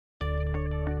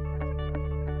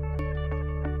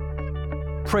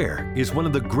Prayer is one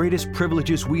of the greatest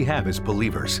privileges we have as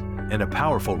believers and a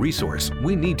powerful resource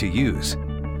we need to use.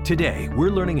 Today, we're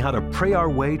learning how to pray our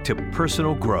way to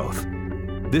personal growth.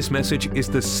 This message is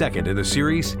the second in the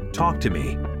series, Talk to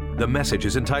Me. The message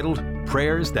is entitled,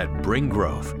 Prayers That Bring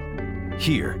Growth.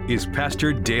 Here is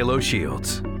Pastor Dale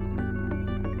O'Shields.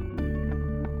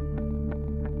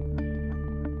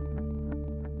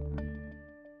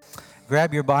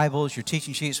 Grab your Bibles, your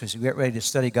teaching sheets as we get ready to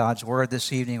study God's Word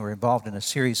this evening. We're involved in a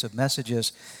series of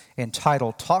messages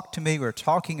entitled Talk to Me. We're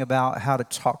talking about how to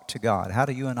talk to God. How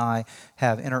do you and I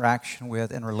have interaction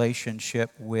with and relationship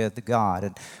with God?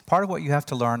 And part of what you have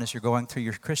to learn as you're going through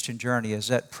your Christian journey is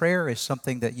that prayer is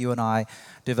something that you and I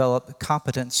develop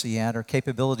competency in or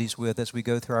capabilities with as we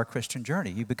go through our Christian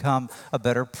journey. You become a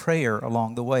better prayer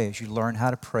along the way as you learn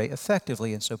how to pray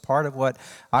effectively. And so part of what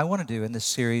I want to do in this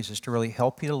series is to really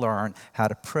help you to learn how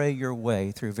to pray your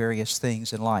way through various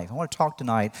things in life. I want to talk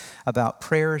tonight about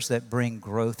prayers that bring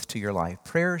growth to your life.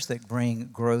 Prayers that bring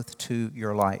growth to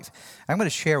your life. I'm going to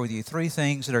share with you three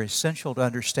things that are essential to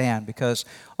understand because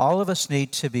all of us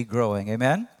need to be growing.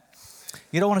 Amen?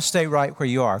 You don't want to stay right where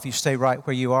you are. If you stay right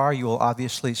where you are, you will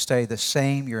obviously stay the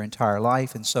same your entire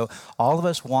life. And so all of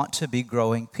us want to be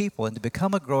growing people. And to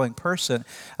become a growing person,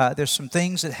 there's some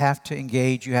things that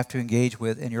you have to engage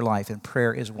with in your life. And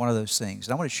prayer is one of those things.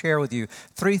 And I want to share with you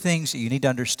three things that you need to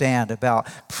understand about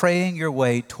praying your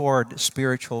way toward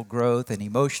spiritual growth and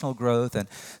emotional growth and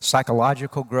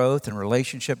psychological growth and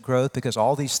relationship growth, because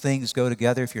all these things go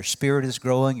together. If your spirit is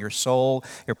growing, your soul,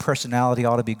 your personality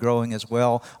ought to be growing as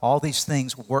well. All these things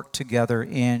work together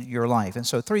in your life. And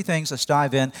so three things, let's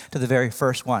dive in to the very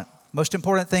first one. Most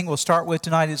important thing we'll start with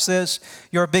tonight is this: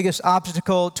 your biggest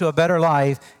obstacle to a better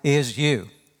life is you.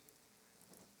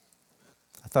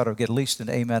 I thought I would get at least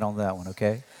an amen on that one,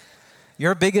 okay?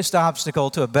 Your biggest obstacle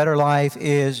to a better life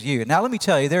is you. Now let me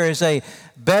tell you, there is a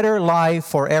better life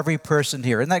for every person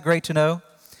here. Isn't that great to know?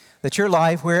 That your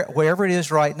life, wherever it is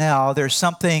right now, there's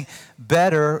something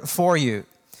better for you.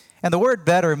 And the word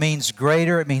better means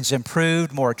greater, it means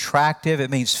improved, more attractive,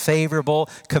 it means favorable,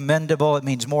 commendable, it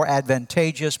means more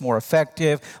advantageous, more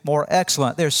effective, more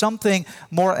excellent. There's something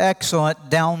more excellent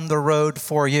down the road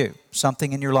for you,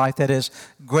 something in your life that is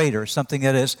greater, something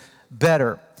that is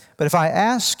better. But if I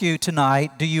ask you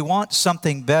tonight, do you want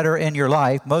something better in your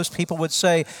life? Most people would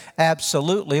say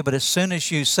absolutely, but as soon as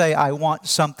you say, I want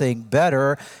something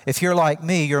better, if you're like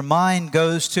me, your mind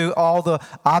goes to all the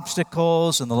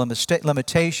obstacles and the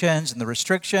limitations and the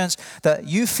restrictions that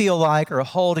you feel like are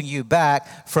holding you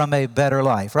back from a better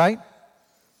life, right?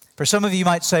 For some of you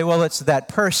might say, well, it's that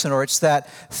person, or it's that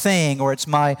thing, or it's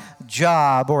my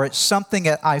job, or it's something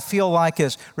that I feel like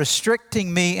is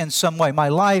restricting me in some way. My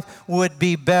life would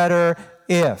be better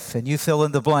if, and you fill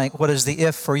in the blank. What is the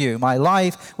if for you? My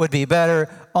life would be better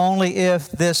only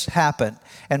if this happened.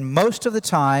 And most of the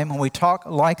time when we talk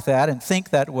like that and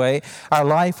think that way, our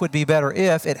life would be better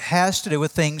if it has to do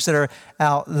with things that are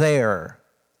out there.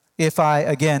 If I,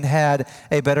 again, had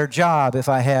a better job, if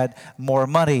I had more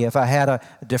money, if I had a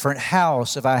different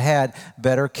house, if I had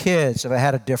better kids, if I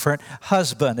had a different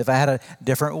husband, if I had a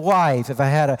different wife, if I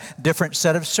had a different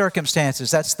set of circumstances.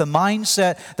 That's the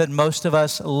mindset that most of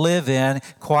us live in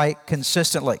quite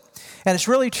consistently. And it's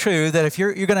really true that if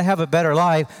you're going to have a better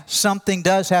life, something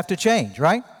does have to change,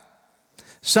 right?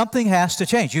 Something has to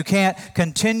change. You can't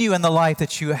continue in the life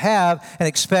that you have and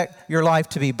expect your life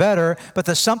to be better, but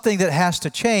the something that has to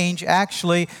change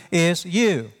actually is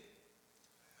you. And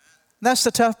that's the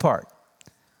tough part.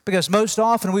 Because most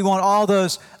often we want all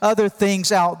those other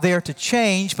things out there to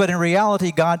change, but in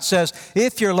reality, God says,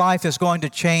 if your life is going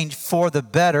to change for the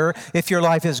better, if your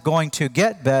life is going to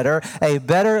get better, a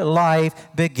better life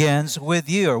begins with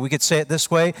you. Or we could say it this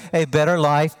way, a better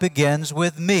life begins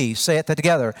with me. Say it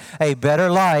together. A better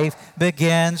life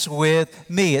begins with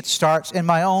me. It starts in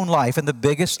my own life. And the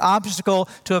biggest obstacle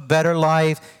to a better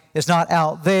life is not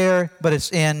out there, but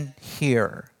it's in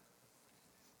here.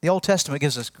 The Old Testament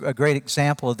gives us a great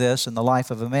example of this in the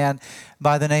life of a man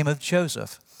by the name of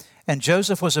Joseph. And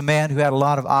Joseph was a man who had a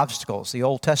lot of obstacles, the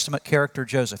Old Testament character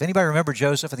Joseph. Anybody remember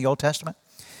Joseph in the Old Testament?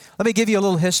 Let me give you a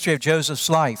little history of Joseph's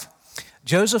life.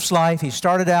 Joseph's life, he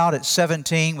started out at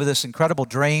 17 with this incredible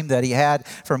dream that he had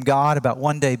from God about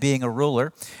one day being a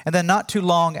ruler. And then not too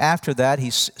long after that,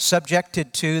 he's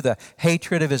subjected to the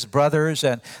hatred of his brothers,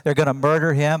 and they're going to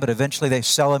murder him, but eventually they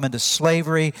sell him into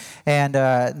slavery. And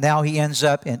now he ends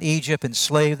up in Egypt,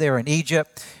 enslaved there in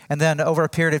Egypt. And then over a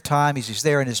period of time, he's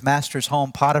there in his master's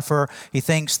home, Potiphar. He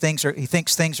thinks things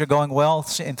are going well.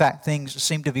 In fact, things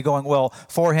seem to be going well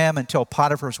for him until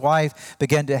Potiphar's wife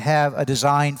began to have a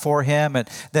design for him him and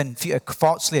then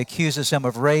falsely accuses him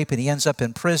of rape, and he ends up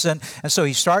in prison. And so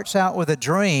he starts out with a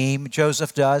dream,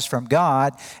 Joseph does, from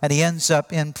God, and he ends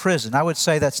up in prison. I would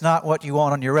say that's not what you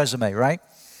want on your resume, right?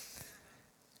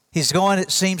 He's going,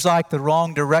 it seems like, the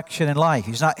wrong direction in life.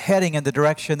 He's not heading in the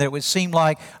direction that would seem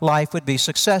like life would be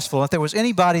successful. If there was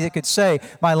anybody that could say,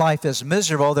 my life is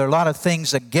miserable, there are a lot of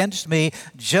things against me,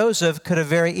 Joseph could have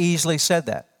very easily said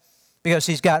that. Because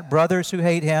he's got brothers who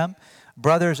hate him,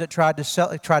 brothers that tried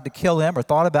to kill him or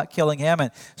thought about killing him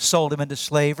and sold him into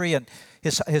slavery. And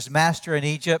his master in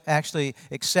Egypt actually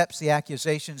accepts the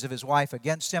accusations of his wife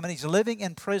against him. And he's living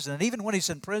in prison. And even when he's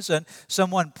in prison,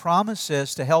 someone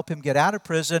promises to help him get out of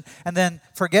prison and then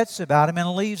forgets about him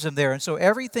and leaves him there. And so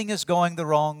everything is going the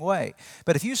wrong way.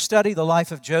 But if you study the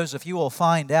life of Joseph, you will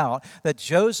find out that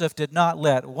Joseph did not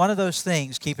let one of those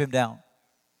things keep him down.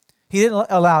 He didn't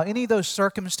allow any of those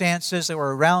circumstances that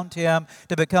were around him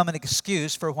to become an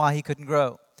excuse for why he couldn't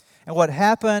grow. And what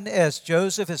happened as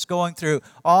Joseph is going through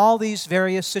all these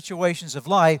various situations of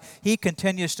life, he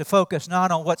continues to focus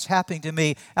not on what's happening to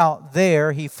me out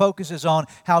there. He focuses on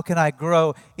how can I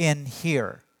grow in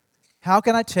here? How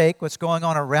can I take what's going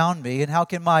on around me and how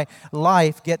can my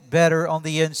life get better on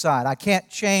the inside? I can't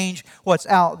change what's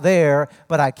out there,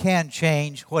 but I can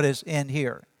change what is in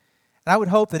here. And I would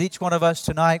hope that each one of us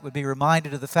tonight would be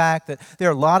reminded of the fact that there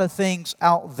are a lot of things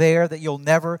out there that you'll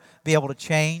never be able to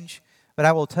change. But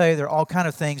I will tell you there are all kinds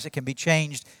of things that can be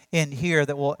changed in here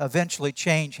that will eventually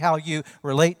change how you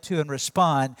relate to and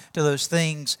respond to those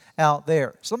things out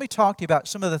there. So let me talk to you about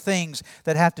some of the things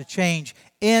that have to change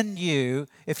in you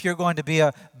if you're going to be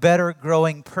a better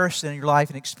growing person in your life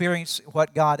and experience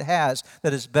what God has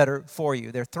that is better for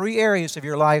you. There are 3 areas of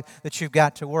your life that you've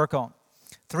got to work on.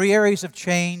 3 areas of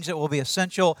change that will be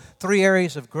essential, 3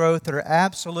 areas of growth that are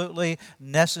absolutely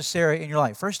necessary in your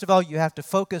life. First of all, you have to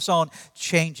focus on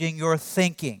changing your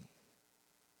thinking.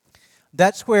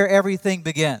 That's where everything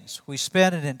begins. We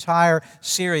spent an entire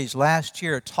series last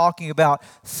year talking about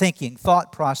thinking,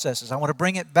 thought processes. I want to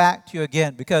bring it back to you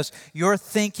again because your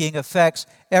thinking affects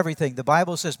everything. The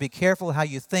Bible says, be careful how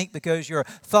you think because your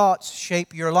thoughts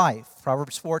shape your life.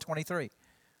 Proverbs 4:23.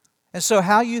 And so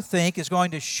how you think is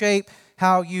going to shape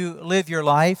how you live your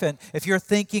life. And if you're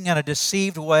thinking in a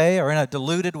deceived way or in a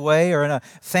deluded way or in a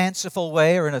fanciful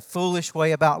way or in a foolish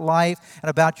way about life and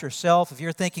about yourself, if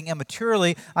you're thinking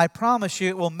immaturely, I promise you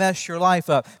it will mess your life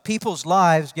up. People's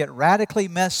lives get radically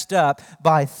messed up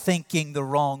by thinking the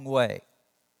wrong way.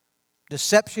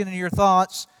 Deception in your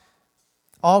thoughts,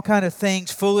 all kind of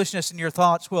things, foolishness in your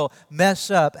thoughts will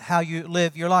mess up how you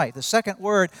live your life. The second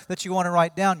word that you want to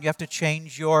write down, you have to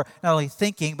change your not only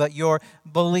thinking but your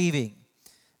believing.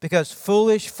 Because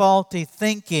foolish, faulty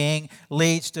thinking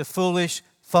leads to foolish,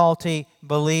 faulty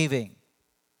believing.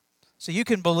 So you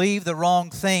can believe the wrong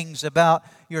things about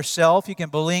yourself. You can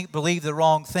believe the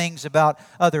wrong things about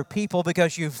other people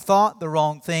because you've thought the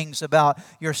wrong things about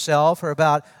yourself or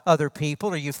about other people,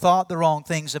 or you've thought the wrong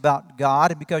things about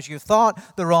God. And because you've thought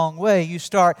the wrong way, you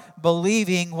start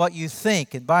believing what you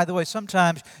think. And by the way,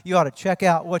 sometimes you ought to check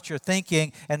out what you're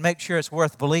thinking and make sure it's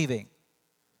worth believing.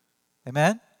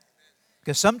 Amen?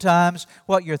 Because sometimes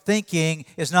what you're thinking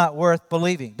is not worth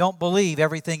believing. Don't believe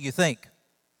everything you think.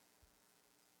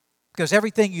 Because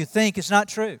everything you think is not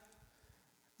true.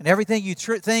 And everything you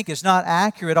think is not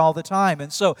accurate all the time.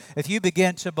 And so if you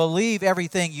begin to believe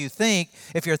everything you think,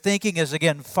 if your thinking is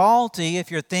again faulty,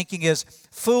 if your thinking is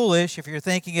foolish, if your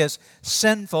thinking is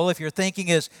sinful, if your thinking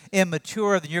is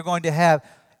immature, then you're going to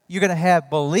have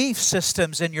belief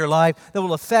systems in your life that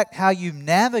will affect how you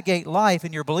navigate life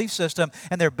in your belief system,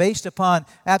 and they're based upon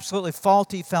absolutely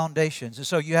faulty foundations. And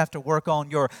so you have to work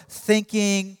on your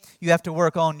thinking, you have to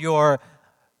work on your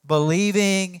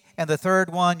believing, and the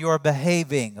third one, your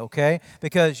behaving, okay?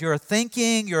 Because your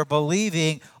thinking, your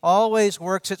believing always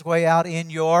works its way out in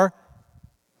your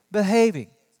behaving.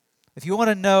 If you want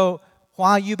to know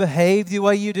why you behave the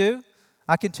way you do,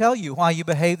 I can tell you why you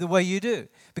behave the way you do.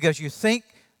 Because you think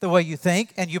the way you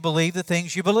think, and you believe the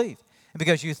things you believe. And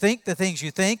because you think the things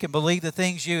you think and believe the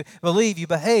things you believe, you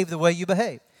behave the way you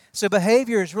behave. So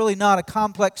behavior is really not a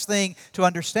complex thing to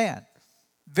understand.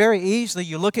 Very easily,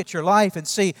 you look at your life and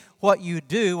see what you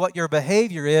do, what your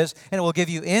behavior is, and it will give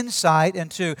you insight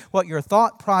into what your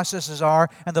thought processes are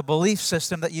and the belief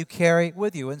system that you carry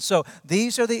with you. And so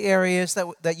these are the areas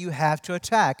that you have to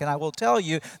attack. And I will tell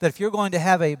you that if you're going to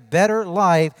have a better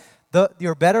life,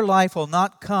 your better life will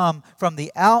not come from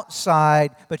the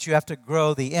outside, but you have to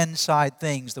grow the inside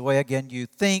things, the way, again, you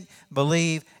think,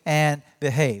 believe, and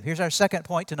behave. Here's our second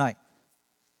point tonight.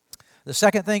 The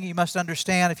second thing you must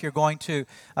understand if you're going to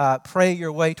pray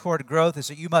your way toward growth is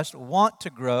that you must want to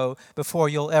grow before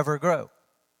you'll ever grow.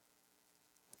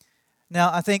 Now,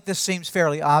 I think this seems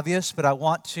fairly obvious, but I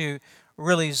want to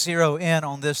really zero in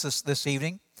on this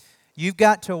evening. You've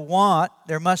got to want,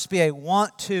 there must be a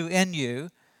want to in you,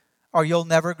 or you'll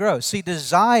never grow. See,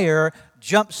 desire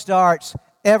jumpstarts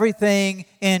everything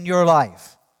in your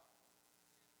life.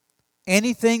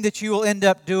 Anything that you will end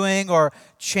up doing or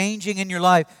changing in your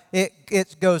life,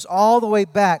 it goes all the way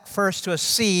back first to a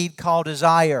seed called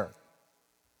desire.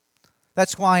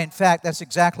 That's why, in fact, that's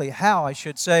exactly how, I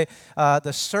should say,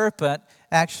 the serpent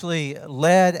actually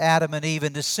led Adam and Eve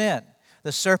into sin.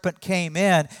 The serpent came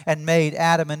in and made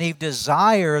Adam and Eve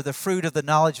desire the fruit of the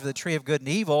knowledge of the tree of good and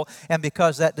evil. And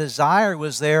because that desire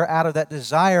was there, out of that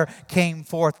desire came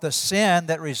forth the sin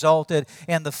that resulted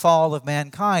in the fall of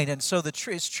mankind. And so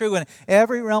it's true in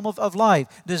every realm of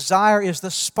life. Desire is the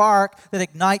spark that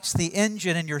ignites the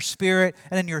engine in your spirit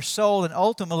and in your soul and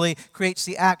ultimately creates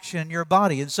the action in your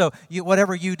body. And so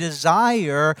whatever you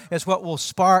desire is what will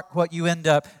spark what you end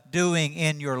up doing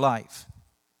in your life.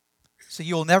 So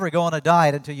you'll never go on a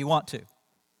diet until you want to,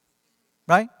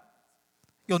 right?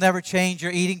 You'll never change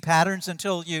your eating patterns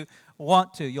until you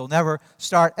want to. You'll never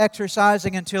start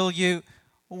exercising until you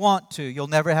want to. You'll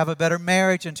never have a better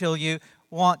marriage until you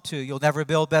want to. You'll never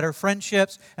build better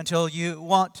friendships until you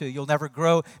want to. You'll never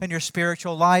grow in your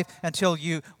spiritual life until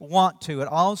you want to. It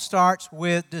all starts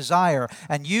with desire,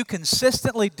 and you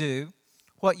consistently do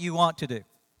what you want to do.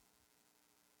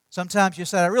 Sometimes you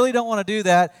say, I really don't want to do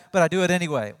that, but I do it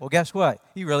anyway. Well, guess what?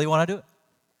 You really want to do it.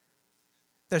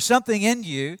 There's something in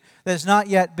you that has not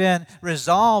yet been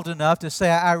resolved enough to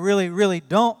say, I really, really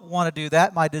don't want to do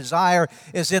that. My desire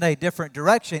is in a different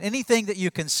direction. Anything that you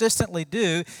consistently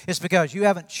do is because you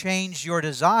haven't changed your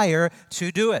desire to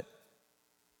do it.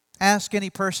 Ask any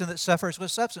person that suffers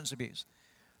with substance abuse.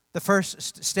 The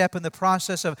first step in the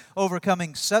process of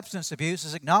overcoming substance abuse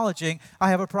is acknowledging, I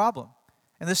have a problem.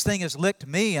 And this thing has licked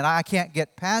me, and I can't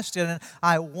get past it, and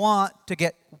I want to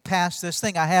get past this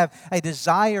thing. I have a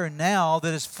desire now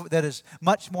that is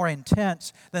much more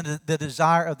intense than the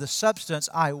desire of the substance.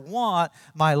 I want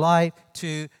my life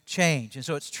to change. And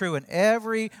so it's true in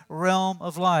every realm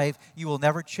of life. You will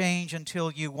never change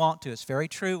until you want to. It's very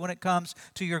true when it comes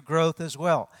to your growth as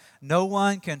well. No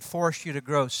one can force you to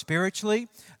grow spiritually.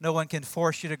 No one can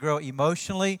force you to grow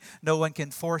emotionally. No one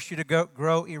can force you to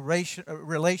grow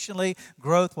relationally.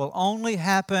 Growth will only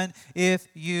happen if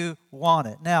you want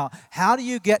it. Now, how do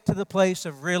you get to the place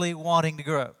of really wanting to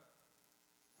grow?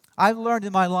 I've learned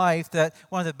in my life that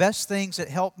one of the best things that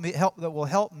will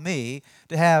help me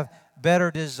to have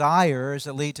better desires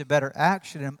that lead to better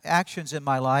actions in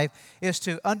my life is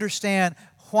to understand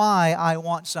why I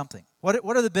want something. What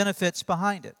are the benefits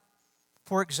behind it?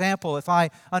 For example, if I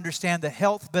understand the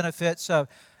health benefits of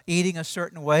eating a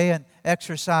certain way and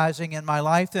exercising in my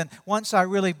life, then once I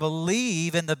really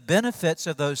believe in the benefits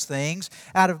of those things,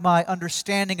 out of my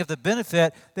understanding of the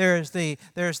benefit, there's the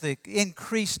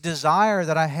increased desire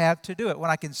that I have to do it.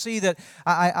 When I can see that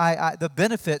the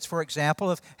benefits, for example,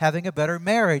 of having a better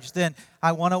marriage, then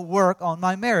I want to work on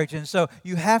my marriage. And so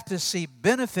you have to see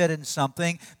benefit in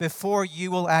something before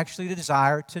you will actually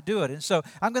desire to do it. And so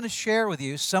I'm going to share with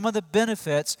you some of the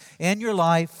benefits in your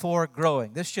life for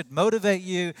growing. This should motivate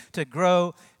you to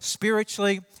grow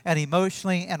spiritually and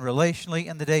emotionally and relationally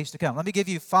in the days to come. Let me give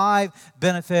you 5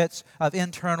 benefits of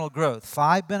internal growth.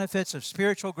 5 benefits of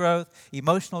spiritual growth,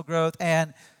 emotional growth,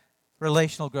 and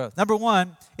relational growth. Number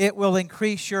 1, it will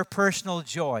increase your personal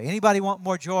joy. Anybody want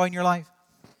more joy in your life?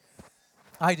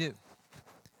 I do.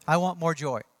 I want more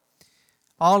joy.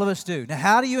 All of us do. Now,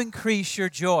 how do you increase your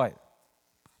joy?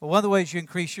 Well, one of the ways you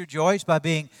increase your joy is by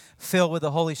being filled with the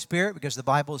Holy Spirit, because the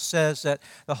Bible says that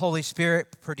the Holy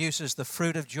Spirit produces the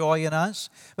fruit of joy in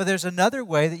us. But there's another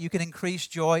way that you can increase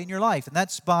joy in your life, and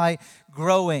that's by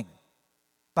growing.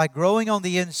 By growing on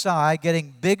the inside,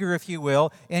 getting bigger, if you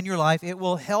will, in your life, it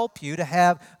will help you to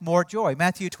have more joy.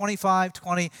 Matthew 25,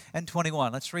 20, and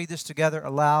 21. Let's read this together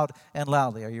aloud and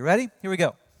loudly. Are you ready? Here we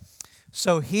go.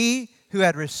 So he who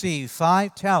had received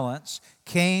 5 talents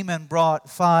came and brought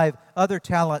 5 other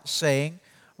talents, saying,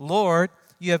 Lord,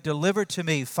 you have delivered to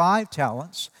me 5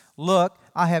 talents. Look,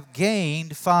 I have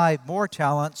gained 5 more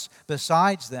talents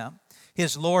besides them.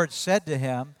 His Lord said to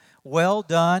him, Well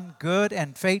done, good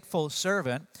and faithful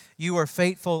servant. You are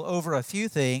faithful over a few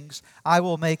things. I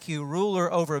will make you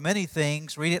ruler over many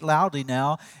things. Read it loudly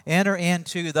now. Enter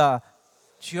into the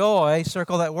joy,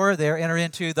 circle that word there, enter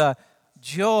into the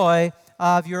joy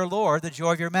of your Lord, the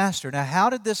joy of your master. Now, how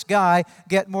did this guy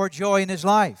get more joy in his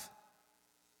life?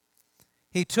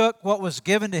 He took what was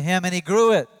given to him and he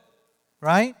grew it,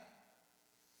 right?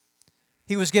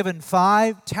 He was given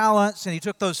 5 talents, and he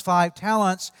took those 5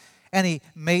 talents and he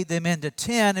made them into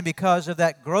 10, and because of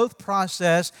that growth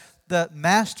process, the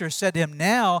master said to him,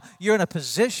 now you're in a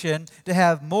position to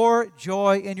have more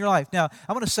joy in your life. Now,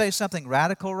 I'm going to say something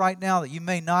radical right now that you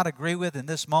may not agree with in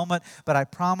this moment, but I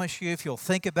promise you, if you'll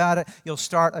think about it, you'll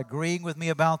start agreeing with me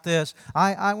about this.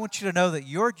 I want you to know that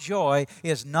your joy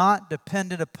is not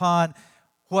dependent upon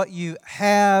what you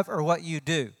have or what you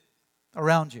do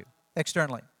around you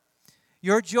externally.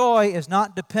 Your joy is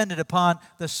not dependent upon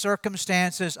the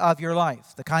circumstances of your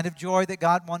life. The kind of joy that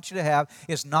God wants you to have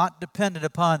is not dependent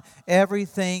upon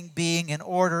everything being in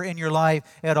order in your life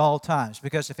at all times.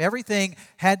 Because if everything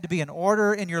had to be in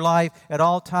order in your life at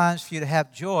all times for you to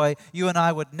have joy, you and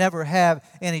I would never have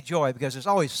any joy, because there's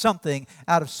always something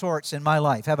out of sorts in my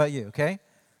life. How about you, okay?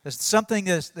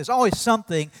 There's always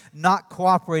something not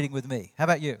cooperating with me. How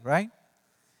about you, right?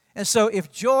 And so if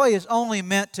joy is only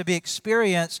meant to be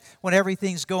experienced when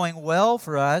everything's going well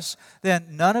for us, then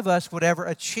none of us would ever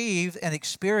achieve and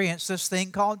experience this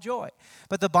thing called joy.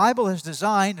 But the Bible has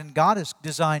designed, and God has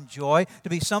designed joy to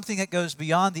be something that goes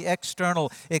beyond the external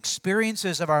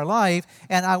experiences of our life,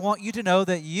 and I want you to know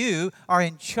that you are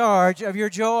in charge of your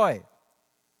joy.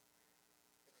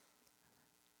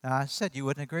 Now, I said you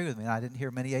wouldn't agree with me, and I didn't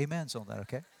hear many amens on that,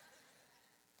 okay?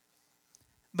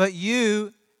 But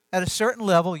you, at a certain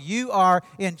level, you are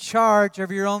in charge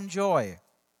of your own joy.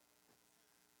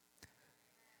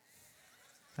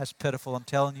 That's pitiful, I'm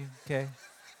telling you, okay?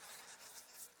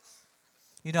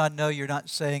 You know, I know you're not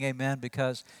saying amen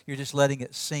because you're just letting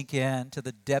it sink in to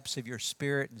the depths of your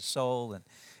spirit and soul, and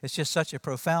it's just such a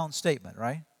profound statement,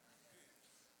 right?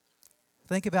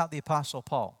 Think about the Apostle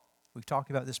Paul. We've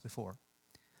talked about this before.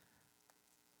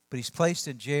 But he's placed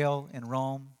in jail in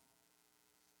Rome.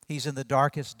 He's in the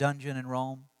darkest dungeon in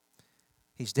Rome.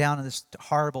 He's down in this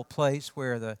horrible place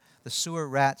where the sewer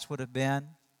rats would have been.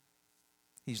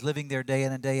 He's living there day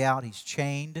in and day out. He's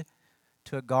chained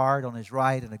to a guard on his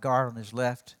right and a guard on his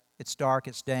left. It's dark,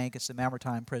 it's dank, it's the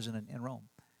Mamertine prison in Rome.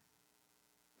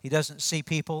 He doesn't see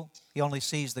people. He only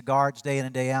sees the guards day in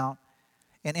and day out.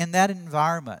 And in that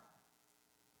environment,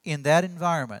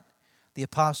 the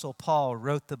Apostle Paul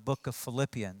wrote the book of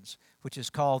Philippians, which is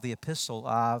called the Epistle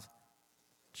of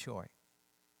Joy.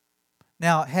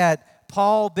 Now, had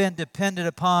Paul been dependent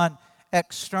upon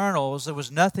externals, there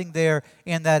was nothing there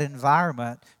in that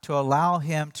environment to allow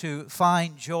him to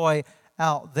find joy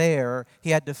out there.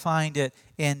 He had to find it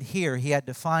in here. He had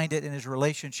to find it in his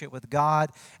relationship with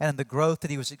God and in the growth that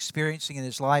he was experiencing in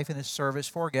his life and his service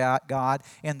for God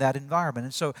in that environment.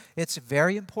 And so it's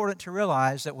very important to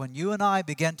realize that when you and I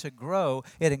begin to grow,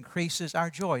 it increases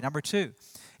our joy. Number two,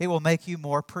 it will make you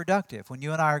more productive. When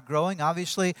you and I are growing,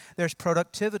 obviously, there's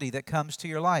productivity that comes to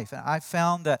your life. And I've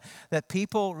found that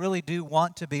people really do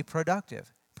want to be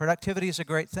productive. Productivity is a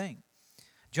great thing.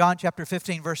 John chapter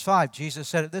 15, verse 5, Jesus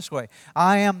said it this way,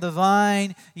 I am the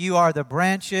vine, you are the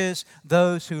branches.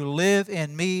 Those who live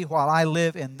in me while I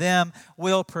live in them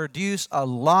will produce a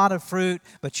lot of fruit,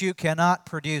 but you cannot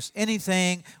produce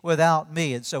anything without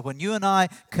me. And so when you and I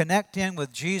connect in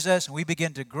with Jesus and we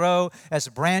begin to grow as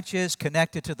branches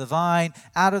connected to the vine,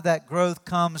 out of that growth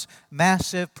comes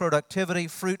massive productivity,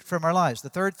 fruit from our lives. The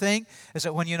third thing is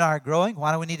that when you and I are growing,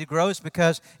 why do we need to grow? It's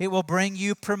because it will bring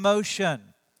you promotion.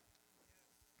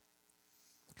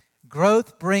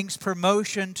 Growth brings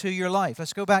promotion to your life.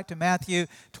 Let's go back to Matthew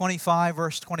 25,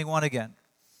 verse 21 again.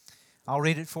 I'll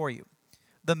read it for you.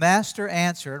 The master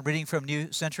answered, reading from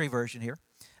New Century Version here.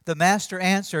 The master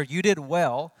answered, you did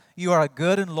well. You are a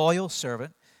good and loyal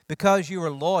servant. Because you were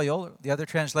loyal, the other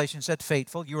translation said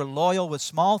faithful, you were loyal with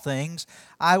small things,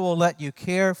 I will let you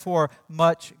care for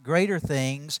much greater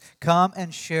things. Come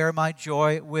and share my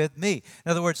joy with me.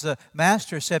 In other words, the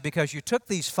master said, because you took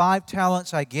these 5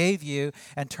 talents I gave you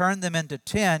and turned them into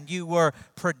 10, you were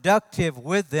productive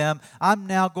with them. I'm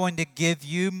now going to give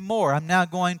you more. I'm now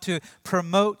going to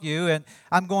promote you, and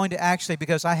I'm going to actually,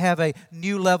 because I have a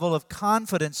new level of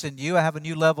confidence in you, I have a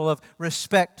new level of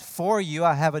respect for you,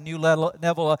 I have a new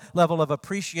level of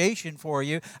appreciation for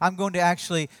you, I'm going to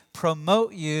actually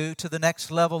promote you to the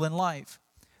next level in life.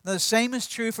 Now, the same is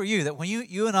true for you, that when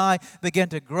you and I begin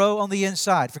to grow on the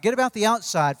inside, forget about the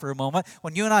outside for a moment.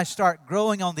 When you and I start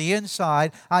growing on the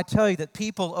inside, I tell you that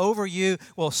people over you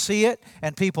will see it,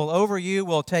 and people over you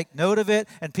will take note of it,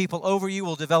 and people over you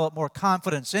will develop more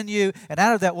confidence in you, and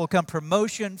out of that will come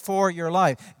promotion for your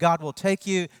life. God will take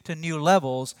you to new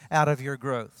levels out of your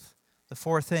growth. The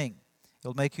fourth thing,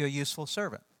 it'll make you a useful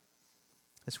servant.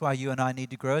 That's why you and I need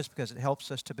to grow, is because it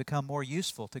helps us to become more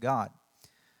useful to God.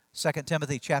 2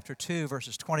 Timothy chapter 2,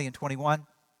 verses 20 and 21.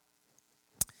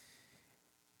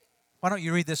 Why don't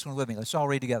you read this one with me? Let's all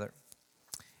read together.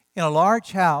 In a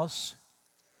large house,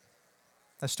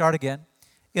 let's start again.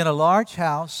 In a large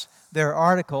house, There are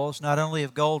articles not only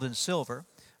of gold and silver,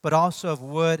 but also of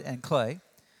wood and clay.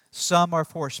 Some are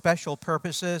for special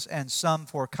purposes and some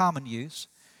for common use.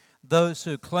 Those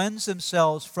who cleanse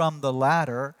themselves from the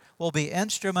latter will be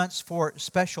instruments for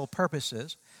special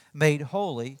purposes, made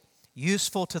holy,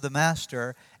 useful to the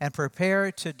master, and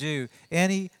prepared to do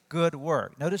any good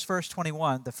work. Notice verse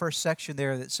 21, the first section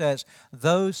there that says,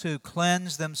 those who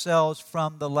cleanse themselves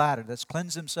from the latter. That's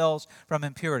cleanse themselves from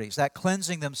impurities. That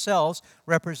cleansing themselves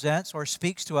represents or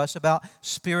speaks to us about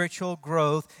spiritual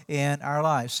growth in our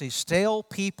lives. See, stale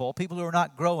people who are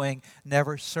not growing,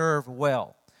 never serve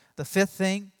well. The fifth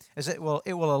thing is it will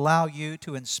allow you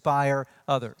to inspire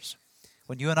others.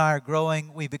 When you and I are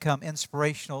growing, we become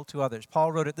inspirational to others.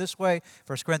 Paul wrote it this way,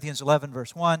 1 Corinthians 11,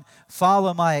 verse 1,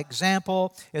 follow my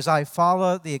example as I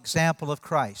follow the example of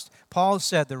Christ. Paul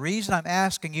said, the reason I'm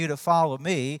asking you to follow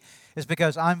me is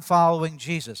because I'm following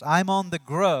Jesus. I'm on the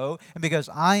grow, and because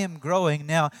I am growing,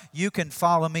 now you can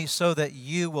follow me so that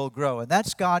you will grow. And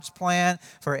that's God's plan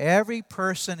for every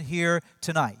person here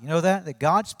tonight. You know that? That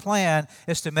God's plan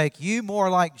is to make you more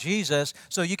like Jesus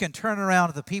so you can turn around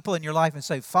to the people in your life and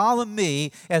say, follow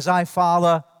me as I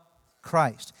follow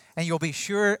Christ. And you'll be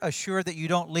assured that you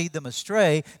don't lead them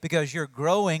astray because you're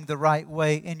growing the right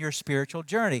way in your spiritual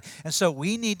journey. And so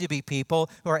we need to be people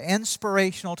who are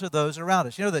inspirational to those around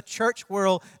us. You know, the church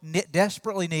world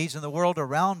desperately needs, and the world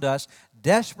around us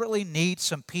desperately needs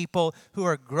some people who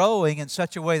are growing in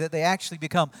such a way that they actually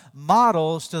become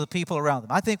models to the people around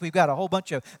them. I think we've got a whole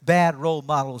bunch of bad role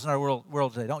models in our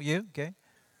world today, don't you? Okay.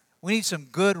 We need some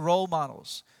good role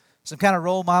models. Some kind of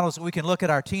role models that we can look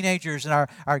at our teenagers and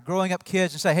our growing up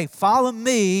kids and say, hey, follow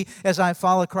me as I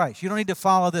follow Christ. You don't need to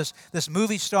follow this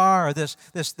movie star or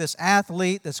this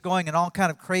athlete that's going in all kind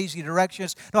of crazy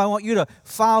directions. No, I want you to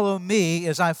follow me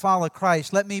as I follow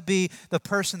Christ. Let me be the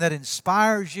person that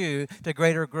inspires you to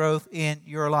greater growth in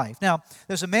your life. Now,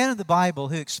 there's a man in the Bible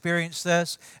who experienced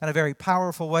this in a very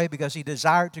powerful way because he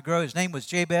desired to grow. His name was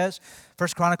Jabez. 1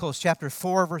 Chronicles chapter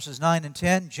 4, verses 9 and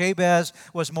 10. Jabez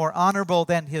was more honorable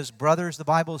than his brothers, the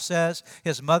Bible says.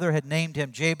 His mother had named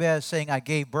him Jabez, saying, I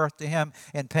gave birth to him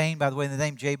in pain. By the way, the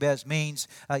name Jabez means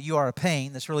you are a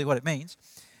pain. That's really what it means.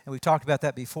 And we've talked about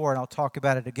that before, and I'll talk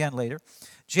about it again later.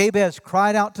 Jabez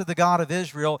cried out to the God of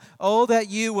Israel, oh, that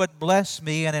you would bless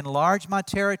me and enlarge my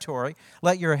territory.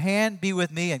 Let your hand be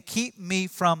with me and keep me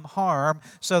from harm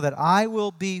so that I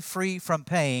will be free from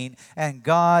pain. And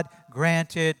God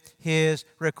granted his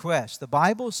request. The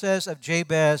Bible says of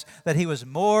Jabez that he was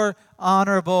more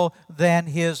honorable than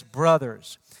his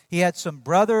brothers. He had some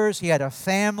brothers, he had a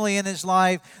family in his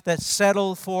life that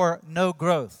settled for no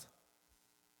growth.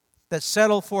 That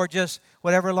settle for just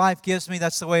whatever life gives me,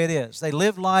 that's the way it is. They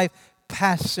live life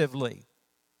passively.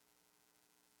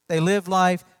 They live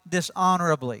life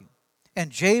dishonorably. And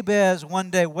Jabez one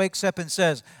day wakes up and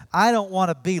says, I don't want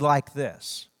to be like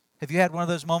this. Have you had one of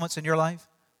those moments in your life?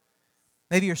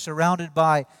 Maybe you're surrounded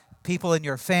by people in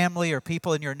your family or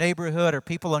people in your neighborhood or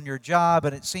people on your job,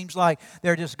 and it seems like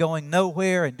they're just going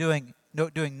nowhere and doing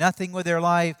nothing with their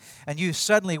life, and you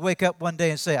suddenly wake up one day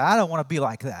and say, I don't want to be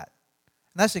like that.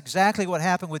 And that's exactly what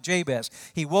happened with Jabez.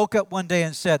 He woke up one day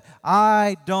and said,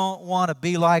 I don't want to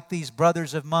be like these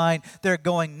brothers of mine. They're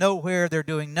going nowhere. They're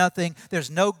doing nothing. There's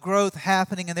no growth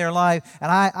happening in their life. And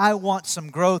I want some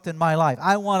growth in my life.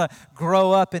 I want to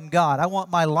grow up in God. I want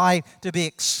my life to be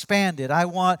expanded. I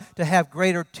want to have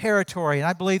greater territory. And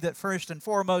I believe that first and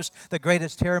foremost, the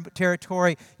greatest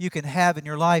territory you can have in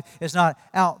your life is not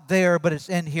out there, but it's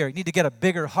in here. You need to get a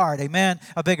bigger heart, amen?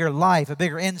 A bigger life, a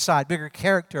bigger inside, bigger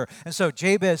character. And so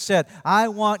Jabez said, I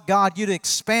want God, you to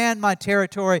expand my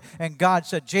territory. And God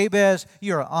said, Jabez,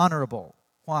 you're honorable.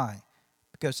 Why?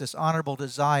 Because this honorable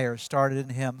desire started in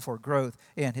him for growth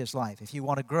in his life. If you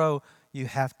want to grow, you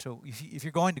have to, if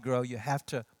you're going to grow, you have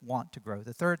to want to grow.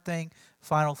 The third thing,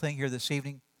 final thing here this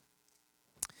evening,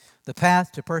 the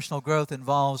path to personal growth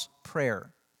involves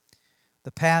prayer.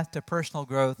 The path to personal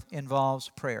growth involves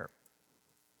prayer.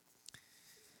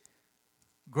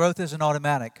 Growth isn't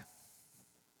automatic.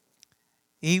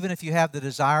 Even if you have the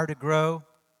desire to grow,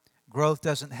 growth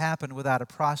doesn't happen without a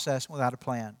process, without a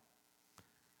plan.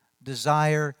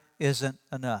 Desire isn't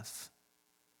enough.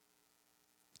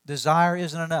 Desire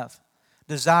isn't enough.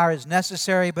 Desire is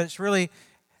necessary, but it's really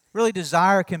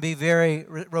desire can be very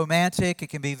romantic. It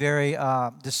can be very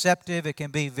deceptive. It can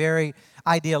be very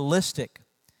idealistic.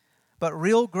 But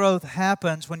real growth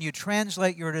happens when you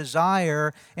translate your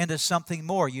desire into something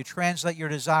more. You translate your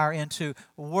desire into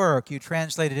work. You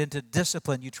translate it into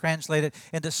discipline. You translate it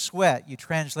into sweat. You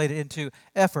translate it into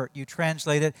effort. You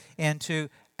translate it into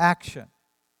action.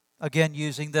 Again,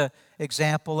 using the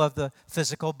example of the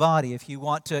physical body. If you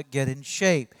want to get in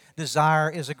shape, desire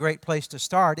is a great place to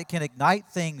start. It can ignite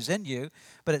things in you,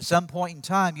 but at some point in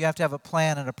time, you have to have a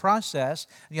plan and a process,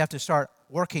 and you have to start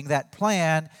working that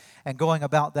plan and going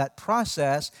about that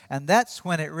process, and that's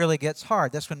when it really gets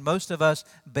hard. That's when most of us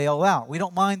bail out. We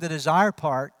don't mind the desire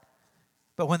part,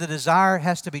 but when the desire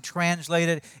has to be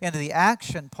translated into the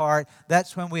action part,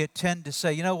 that's when we tend to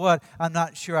say, you know what, I'm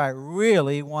not sure I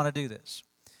really want to do this.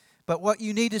 But what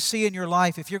you need to see in your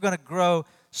life, if you're going to grow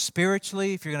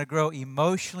spiritually, if you're going to grow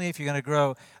emotionally, if you're going to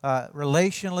grow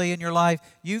relationally in your life,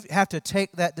 you have to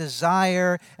take that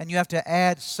desire and you have to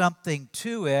add something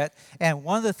to it. And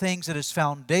one of the things that is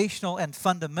foundational and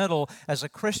fundamental as a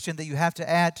Christian that you have to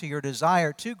add to your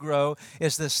desire to grow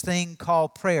is this thing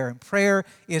called prayer. And prayer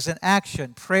is an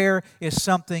action. Prayer is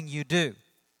something you do.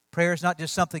 Prayer is not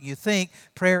just something you think.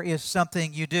 Prayer is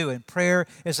something you do. And prayer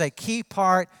is a key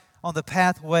part on the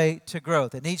pathway to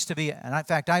growth. It needs to be, and in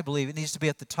fact, I believe it needs to be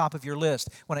at the top of your list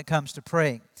when it comes to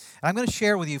praying. And I'm going to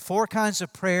share with you 4 kinds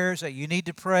of prayers that you need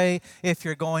to pray if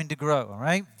you're going to grow, all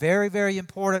right? Very, very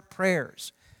important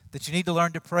prayers that you need to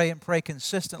learn to pray and pray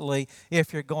consistently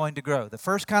if you're going to grow. The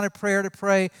first kind of prayer to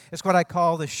pray is what I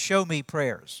call the show me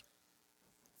prayers.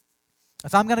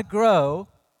 If I'm going to grow,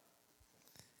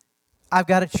 I've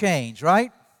got to change,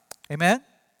 right? Amen?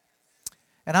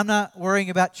 And I'm not worrying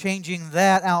about changing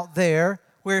that out there.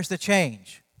 Where's the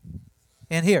change?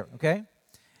 In here, okay?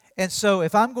 And so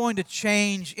if I'm going to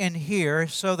change in here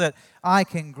so that I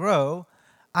can grow,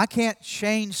 I can't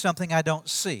change something I don't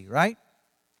see, right?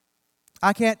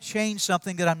 I can't change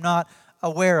something that I'm not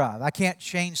aware of. I can't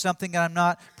change something that I'm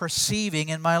not perceiving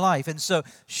in my life. And so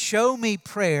show me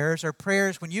prayers are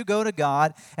prayers when you go to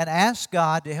God and ask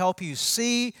God to help you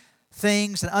see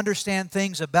things and understand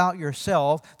things about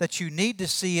yourself that you need to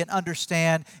see and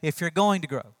understand if you're going to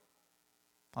grow.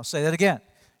 I'll say that again.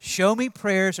 Show me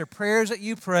prayers are prayers that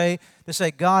you pray to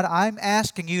say, God, I'm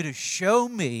asking you to show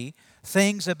me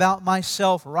things about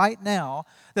myself right now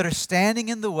that are standing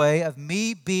in the way of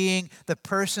me being the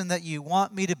person that you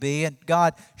want me to be. And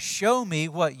God, show me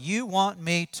what you want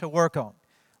me to work on.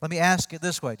 Let me ask it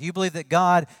this way. Do you believe that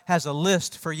God has a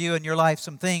list for you in your life,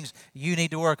 some things you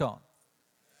need to work on?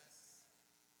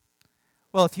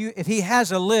 Well, if He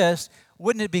has a list,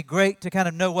 wouldn't it be great to kind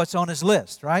of know what's on His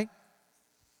list, right?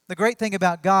 The great thing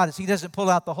about God is He doesn't pull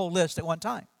out the whole list at one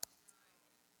time.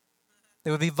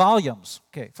 There would be volumes,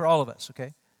 okay, for all of us,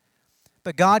 okay?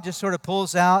 But God just sort of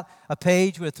pulls out a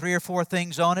page with 3 or 4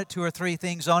 things on it, 2 or 3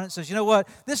 things on it, and says, you know what,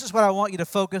 this is what I want you to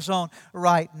focus on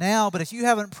right now. But if you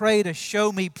haven't prayed a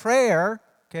show me prayer,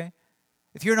 okay,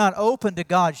 if you're not open to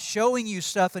God showing you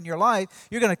stuff in your life,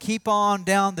 you're going to keep on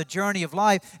down the journey of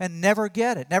life and never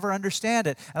get it, never understand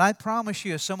it. And I promise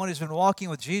you, as someone who's been walking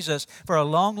with Jesus for a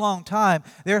long, long time,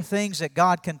 there are things that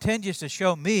God continues to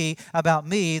show me about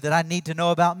me that I need to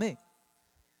know about me.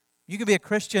 You can be a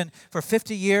Christian for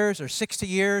 50 years or 60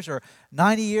 years or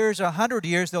 90 years or 100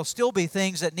 years. There'll still be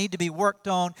things that need to be worked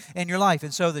on in your life.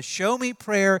 And so the show me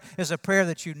prayer is a prayer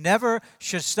that you never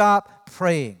should stop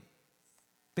praying,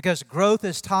 because growth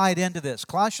is tied into this.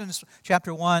 Colossians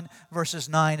chapter 1, verses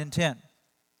 9 and 10.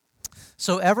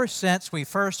 So ever since we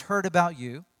first heard about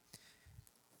you,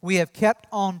 we have kept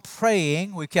on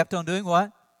praying. We've kept on doing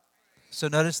what? So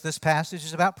notice this passage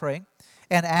is about praying.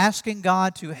 And asking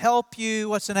God to help you,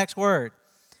 what's the next word?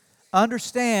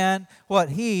 Understand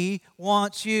what He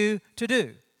wants you to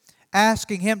do.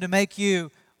 Asking Him to make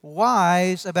you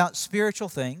wise about spiritual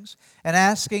things, and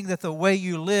asking that the way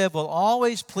you live will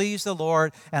always please the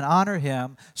Lord and honor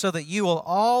Him, so that you will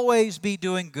always be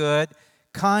doing good,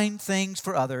 kind things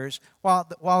for others, while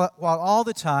all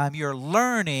the time you're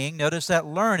learning, notice that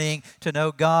learning, to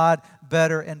know God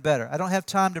better and better. I don't have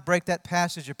time to break that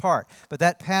passage apart, but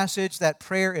that passage, that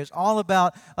prayer is all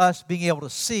about us being able to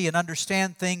see and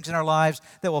understand things in our lives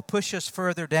that will push us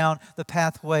further down the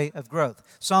pathway of growth.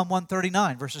 Psalm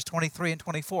 139, verses 23 and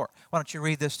 24. Why don't you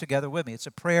read this together with me? It's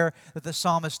a prayer that the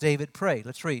psalmist David prayed.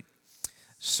 Let's read.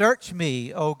 Search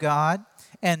me, O God,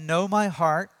 and know my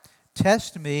heart.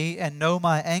 Test me and know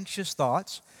my anxious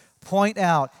thoughts. Point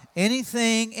out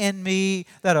anything in me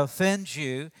that offends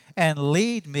you, and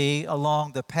lead me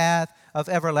along the path of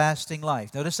everlasting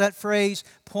life. Notice that phrase,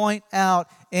 point out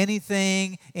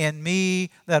anything in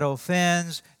me that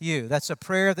offends you. That's a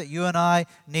prayer that you and I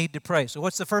need to pray. So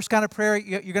what's the first kind of prayer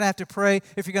you're going to have to pray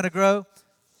if you're going to grow?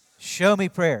 Show me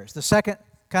prayers. The second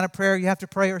kind of prayer you have to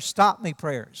pray are stop me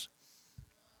prayers.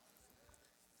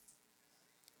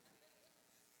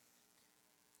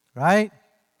 Right?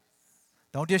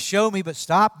 Don't just show me, but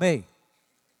stop me.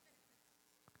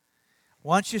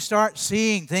 Once you start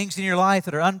seeing things in your life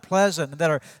that are unpleasant and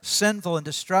that are sinful and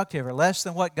destructive or less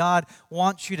than what God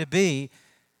wants you to be,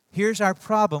 here's our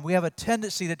problem. We have a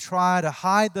tendency to try to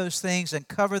hide those things and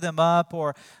cover them up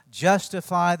or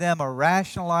justify them or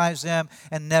rationalize them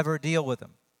and never deal with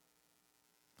them.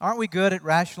 Aren't we good at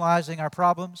rationalizing our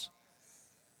problems?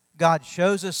 God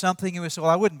shows us something and we say, well,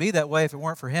 I wouldn't be that way if it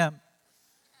weren't for Him.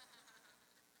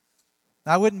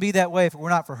 I wouldn't be that way if it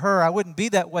were not for her. I wouldn't be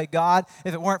that way, God,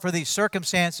 if it weren't for these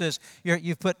circumstances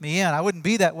you've put me in. I wouldn't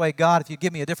be that way, God, if you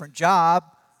give me a different job.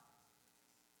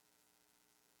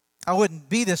 I wouldn't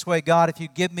be this way, God, if you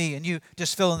give me, and you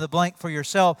just fill in the blank for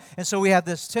yourself. And so we have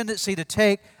this tendency to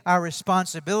take our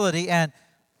responsibility and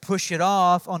push it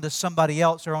off onto somebody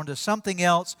else or onto something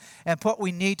else. And what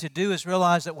we need to do is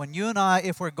realize that when you and I,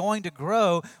 if we're going to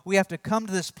grow, we have to come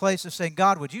to this place of saying,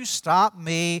 God, would you stop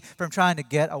me from trying to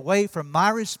get away from my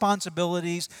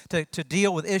responsibilities to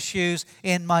deal with issues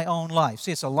in my own life?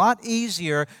 See, it's a lot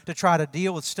easier to try to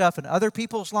deal with stuff in other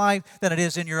people's life than it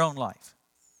is in your own life.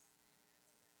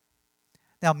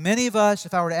 Now, many of us,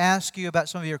 if I were to ask you about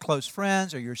some of your close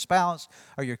friends or your spouse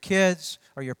or your kids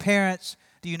or your parents,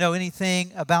 do you know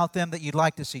anything about them that you'd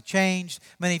like to see changed?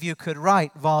 Many of you could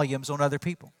write volumes on other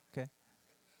people, okay?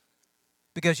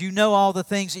 Because you know all the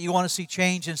things that you want to see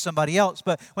change in somebody else,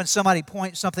 but when somebody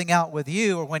points something out with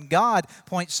you, or when God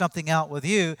points something out with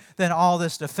you, then all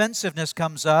this defensiveness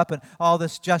comes up, and all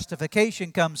this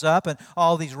justification comes up, and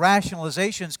all these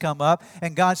rationalizations come up,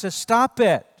 and God says, stop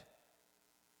it.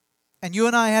 And you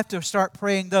and I have to start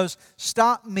praying those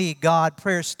stop me, God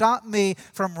prayers. Stop me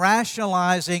from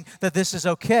rationalizing that this is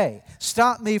okay.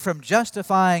 Stop me from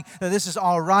justifying that this is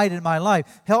all right in my life.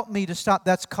 Help me to stop.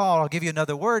 That's called, I'll give you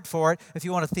another word for it. If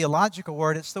you want a theological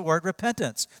word, it's the word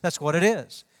repentance. That's what it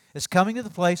is. It's coming to the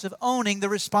place of owning the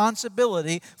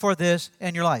responsibility for this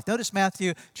in your life. Notice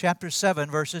Matthew chapter 7,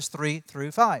 verses 3 through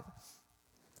 5.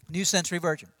 New Century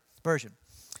Version.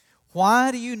 Why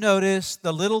do you notice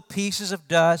the little pieces of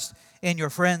dust in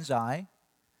your friend's eye,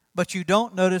 but you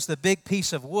don't notice the big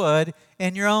piece of wood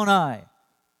in your own eye?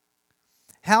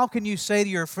 How can you say to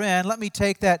your friend, let me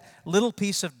take that little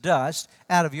piece of dust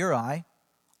out of your eye?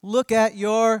 Look at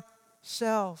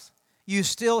yourself. You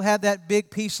still have that big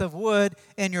piece of wood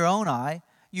in your own eye.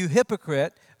 You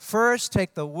hypocrite, first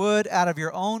take the wood out of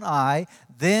your own eye,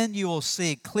 then you will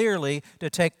see clearly to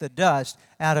take the dust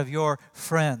out of your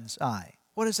friend's eye.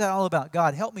 What is that all about?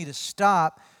 God, help me to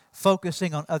stop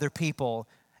focusing on other people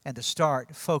and to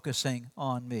start focusing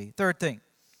on me. Third thing,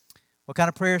 what kind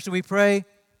of prayers do we pray?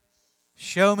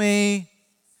 Show me,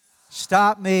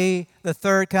 stop me. The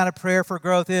third kind of prayer for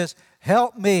growth is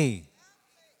help me.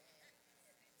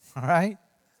 All right?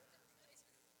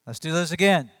 Let's do this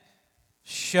again.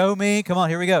 Show me. Come on,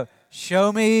 here we go.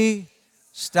 Show me,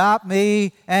 stop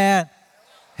me, and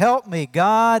help me.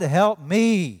 God, help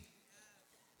me.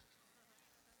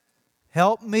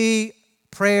 Help me.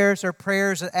 Prayers are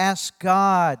prayers that ask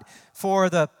God for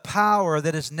the power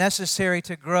that is necessary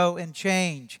to grow and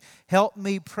change. Help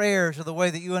me prayers are the way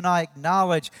that you and I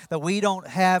acknowledge that we don't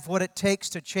have what it takes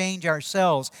to change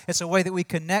ourselves. It's a way that we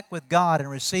connect with God and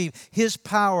receive His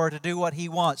power to do what He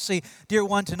wants. See, dear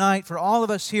one, tonight, for all of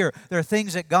us here, there are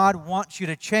things that God wants you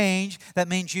to change. That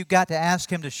means you've got to ask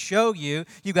Him to show you.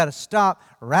 You've got to stop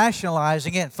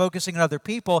rationalizing it and focusing on other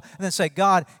people and then say,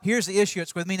 God, here's the issue.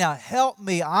 It's with me now. Help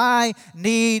me. I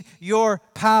need your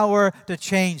power to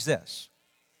change this.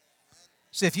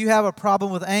 See, if you have a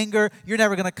problem with anger, you're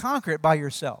never going to conquer it by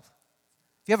yourself.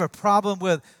 If you have a problem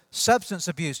with substance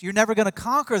abuse, you're never going to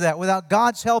conquer that without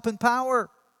God's help and power.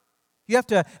 You have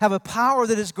to have a power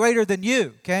that is greater than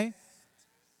you, okay?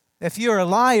 If you're a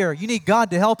liar, you need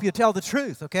God to help you tell the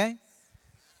truth, okay?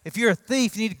 If you're a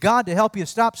thief, you need God to help you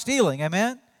stop stealing,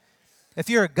 amen? If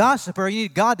you're a gossiper, you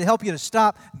need God to help you to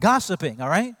stop gossiping, all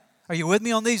right? Are you with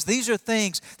me on these? These are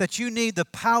things that you need the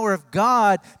power of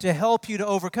God to help you to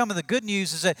overcome. And the good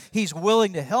news is that He's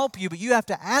willing to help you, but you have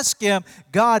to ask Him,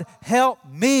 God, help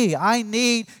me. I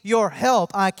need your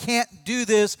help. I can't do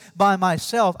this by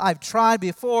myself. I've tried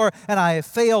before and I have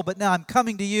failed, but now I'm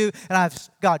coming to you and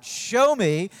God, show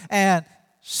me and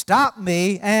stop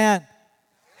me and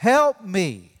help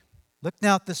me. Look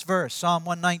now at this verse, Psalm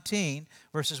 119,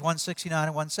 verses 169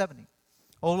 and 170.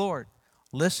 O Lord,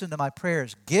 listen to my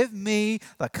prayers. Give me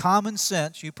the common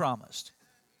sense you promised.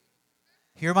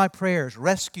 Hear my prayers.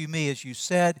 Rescue me as you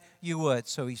said you would.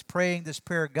 So he's praying this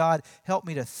prayer, God, help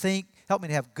me to think. Help me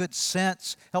to have good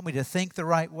sense. Help me to think the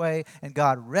right way. And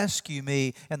God, rescue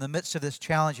me in the midst of this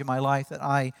challenge in my life that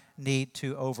I need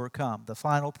to overcome. The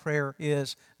final prayer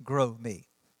is, grow me.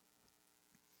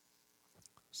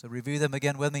 So review them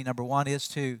again with me. Number one is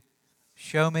to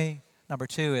show me. Number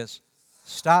two is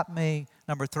stop me.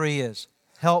 Number 3 is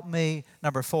help me.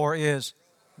 Number 4 is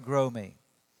grow me.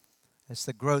 It's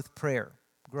the growth prayer,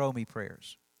 grow me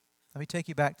prayers. Let me take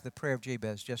you back to the prayer of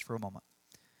Jabez just for a moment.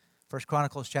 1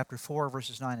 Chronicles chapter 4,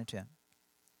 verses 9 and 10.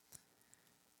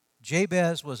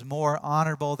 Jabez was more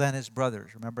honorable than his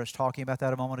brothers. Remember us talking about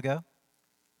that a moment ago?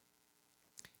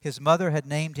 His mother had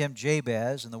named him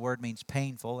Jabez, and the word means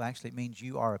painful. Actually, it means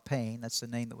you are a pain. That's the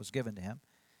name that was given to him,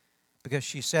 because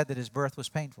she said that his birth was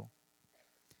painful.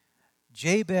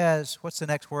 Jabez, what's the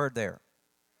next word there?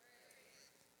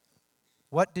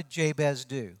 What did Jabez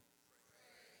do?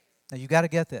 Now, you got to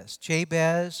get this.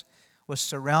 Jabez was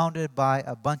surrounded by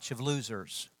a bunch of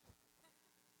losers.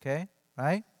 Okay?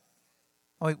 Right?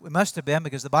 Oh, it must have been,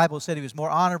 because the Bible said he was more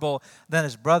honorable than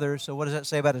his brothers. So what does that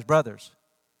say about his brothers?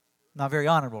 Not very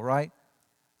honorable, right?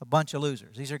 A bunch of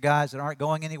losers. These are guys that aren't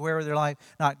going anywhere with their life,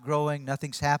 not growing,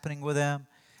 nothing's happening with them.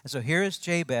 And so here is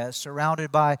Jabez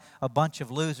surrounded by a bunch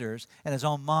of losers, and his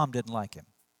own mom didn't like him.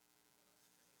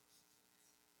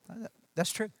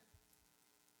 That's true.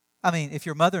 I mean, if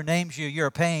your mother names you, you're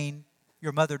a pain,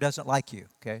 your mother doesn't like you,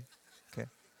 okay? Okay.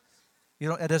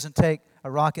 It doesn't take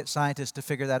a rocket scientist to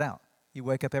figure that out. You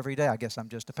wake up every day, I guess I'm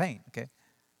just a pain, okay?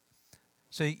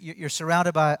 So you're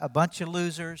surrounded by a bunch of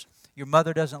losers. Your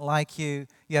mother doesn't like you.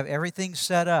 You have everything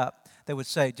set up that would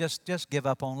say, just give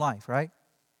up on life, right?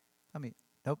 I mean,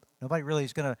 nope, nobody really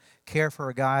is going to care for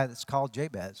a guy that's called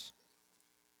Jabez.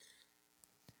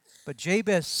 But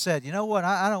Jabez said, you know what,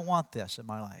 I don't want this in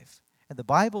my life. And the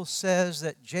Bible says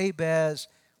that Jabez,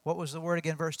 what was the word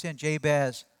again, verse 10?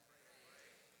 Jabez.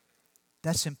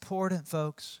 That's important,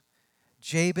 folks.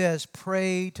 Jabez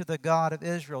prayed to the God of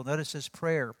Israel. Notice his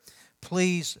prayer.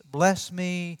 Please bless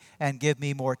me and give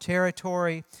me more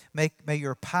territory. May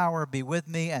your power be with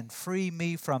me and free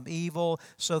me from evil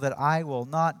so that I will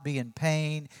not be in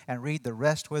pain. And read the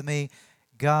rest with me.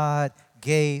 God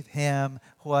gave him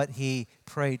what he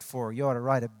prayed for. You ought to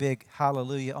write a big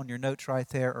hallelujah on your notes right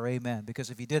there, or amen. Because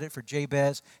if he did it for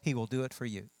Jabez, he will do it for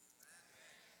you.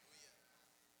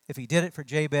 If he did it for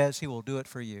Jabez, he will do it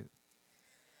for you.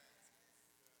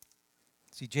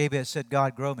 See, Jabez said,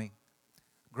 God, grow me.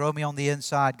 Grow me on the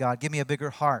inside, God. Give me a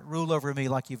bigger heart. Rule over me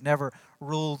like you've never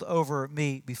ruled over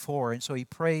me before. And so he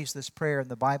prays this prayer, and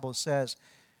the Bible says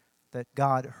that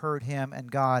God heard him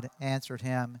and God answered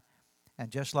him.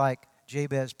 And just like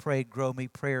Jabez prayed grow me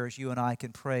prayers, you and I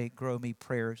can pray grow me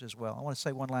prayers as well. I want to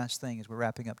say one last thing as we're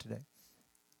wrapping up today.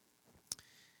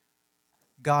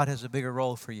 God has a bigger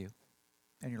role for you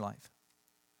in your life.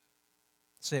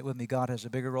 Say it with me. God has a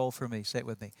bigger role for me. Say it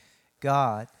with me.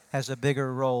 God has a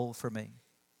bigger role for me.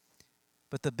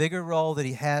 But the bigger role that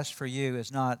he has for you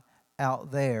is not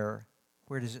out there.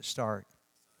 Where does it start?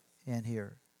 In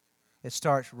here. It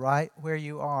starts right where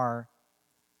you are.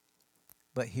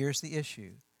 But here's the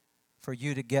issue. For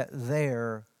you to get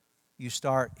there, you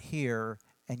start here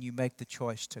and you make the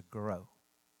choice to grow.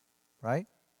 Right?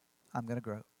 I'm going to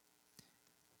grow.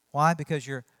 Why? Because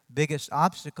your biggest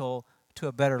obstacle to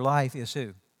a better life is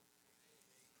who?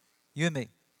 You and me.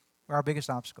 We're our biggest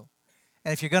obstacle.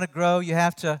 And if you're going to grow, you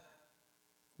have to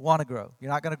want to grow.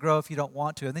 You're not going to grow if you don't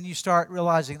want to. And then you start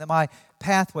realizing that my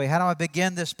pathway, how do I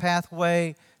begin this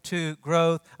pathway to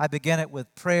growth? I begin it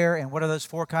with prayer. And what are those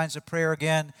 4 kinds of prayer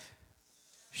again?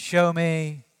 Show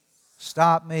me,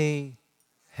 stop me,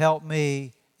 help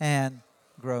me, and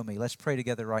grow me. Let's pray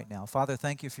together right now. Father,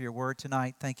 thank you for your word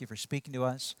tonight. Thank you for speaking to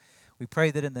us. We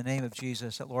pray that in the name of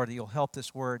Jesus, that Lord, that you'll help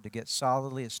this word to get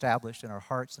solidly established in our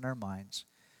hearts and our minds.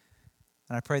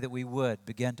 And I pray that we would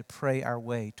begin to pray our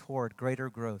way toward greater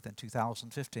growth in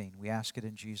 2015. We ask it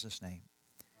in Jesus' name.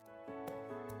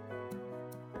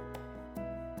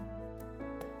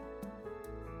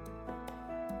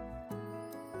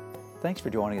 Thanks for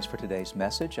joining us for today's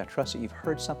message. I trust that you've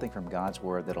heard something from God's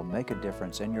Word that'll make a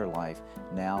difference in your life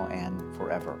now and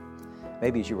forever.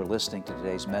 Maybe as you were listening to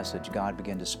today's message, God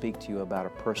began to speak to you about a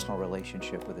personal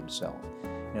relationship with Himself.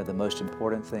 You know, the most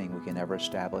important thing we can ever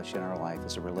establish in our life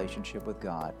is a relationship with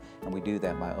God, and we do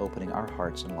that by opening our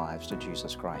hearts and lives to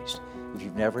Jesus Christ. If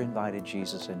you've never invited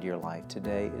Jesus into your life,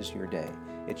 today is your day.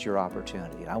 It's your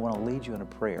opportunity. And I want to lead you in a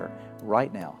prayer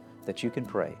right now that you can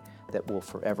pray that will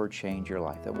forever change your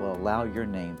life, that will allow your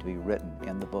name to be written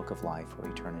in the book of life for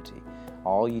eternity.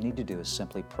 All you need to do is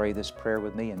simply pray this prayer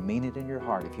with me and mean it in your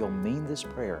heart. If you'll mean this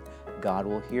prayer, God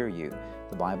will hear you.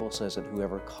 The Bible says that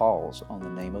whoever calls on the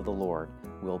name of the Lord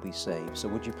will be saved. So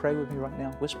would you pray with me right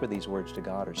now? Whisper these words to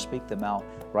God or speak them out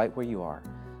right where you are.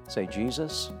 Say,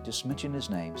 Jesus, just mention His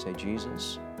name. Say,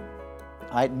 Jesus,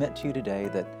 I admit to you today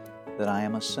that I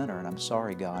am a sinner, and I'm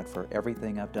sorry, God, for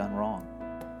everything I've done wrong.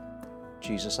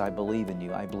 Jesus, I believe in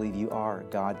you. I believe you are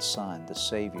God's Son, the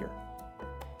Savior.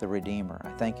 the Redeemer.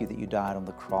 I thank you that you died on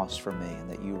the cross for me and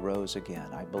that you rose again.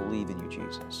 I believe in you,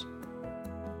 Jesus.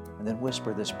 And then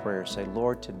whisper this prayer. Say,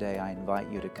 Lord, today I invite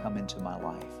you to come into my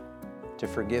life, to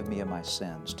forgive me of my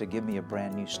sins, to give me a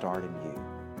brand new start in you.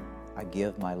 I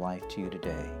give my life to you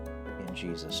today in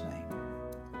Jesus' name.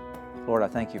 Lord, I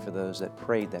thank you for those that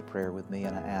prayed that prayer with me,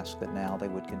 and I ask that now they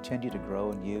would continue to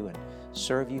grow in you and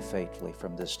serve you faithfully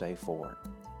from this day forward.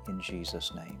 In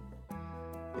Jesus' name.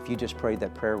 If you just prayed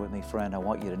that prayer with me, friend, I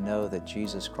want you to know that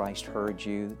Jesus Christ heard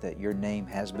you, that your name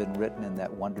has been written in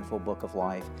that wonderful book of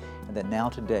life, and that now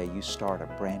today you start a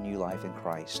brand new life in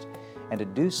Christ. And to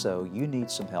do so, you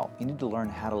need some help. You need to learn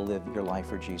how to live your life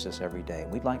for Jesus every day.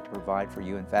 And we'd like to provide for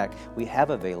you. In fact, we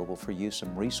have available for you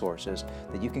some resources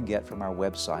that you can get from our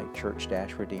website,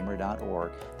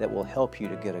 church-redeemer.org, that will help you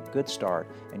to get a good start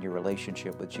in your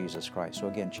relationship with Jesus Christ. So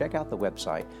again, check out the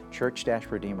website,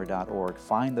 church-redeemer.org.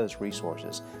 Find those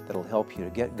resources that will help you to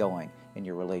get going in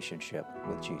your relationship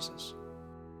with Jesus.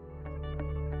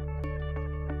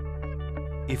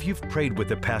 If you've prayed with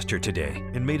the pastor today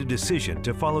and made a decision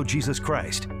to follow Jesus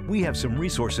Christ, we have some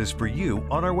resources for you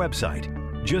on our website.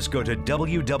 Just go to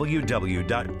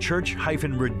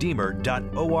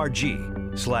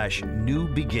www.church-redeemer.org/new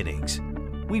beginnings.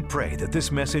 We pray that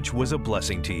this message was a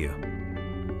blessing to you.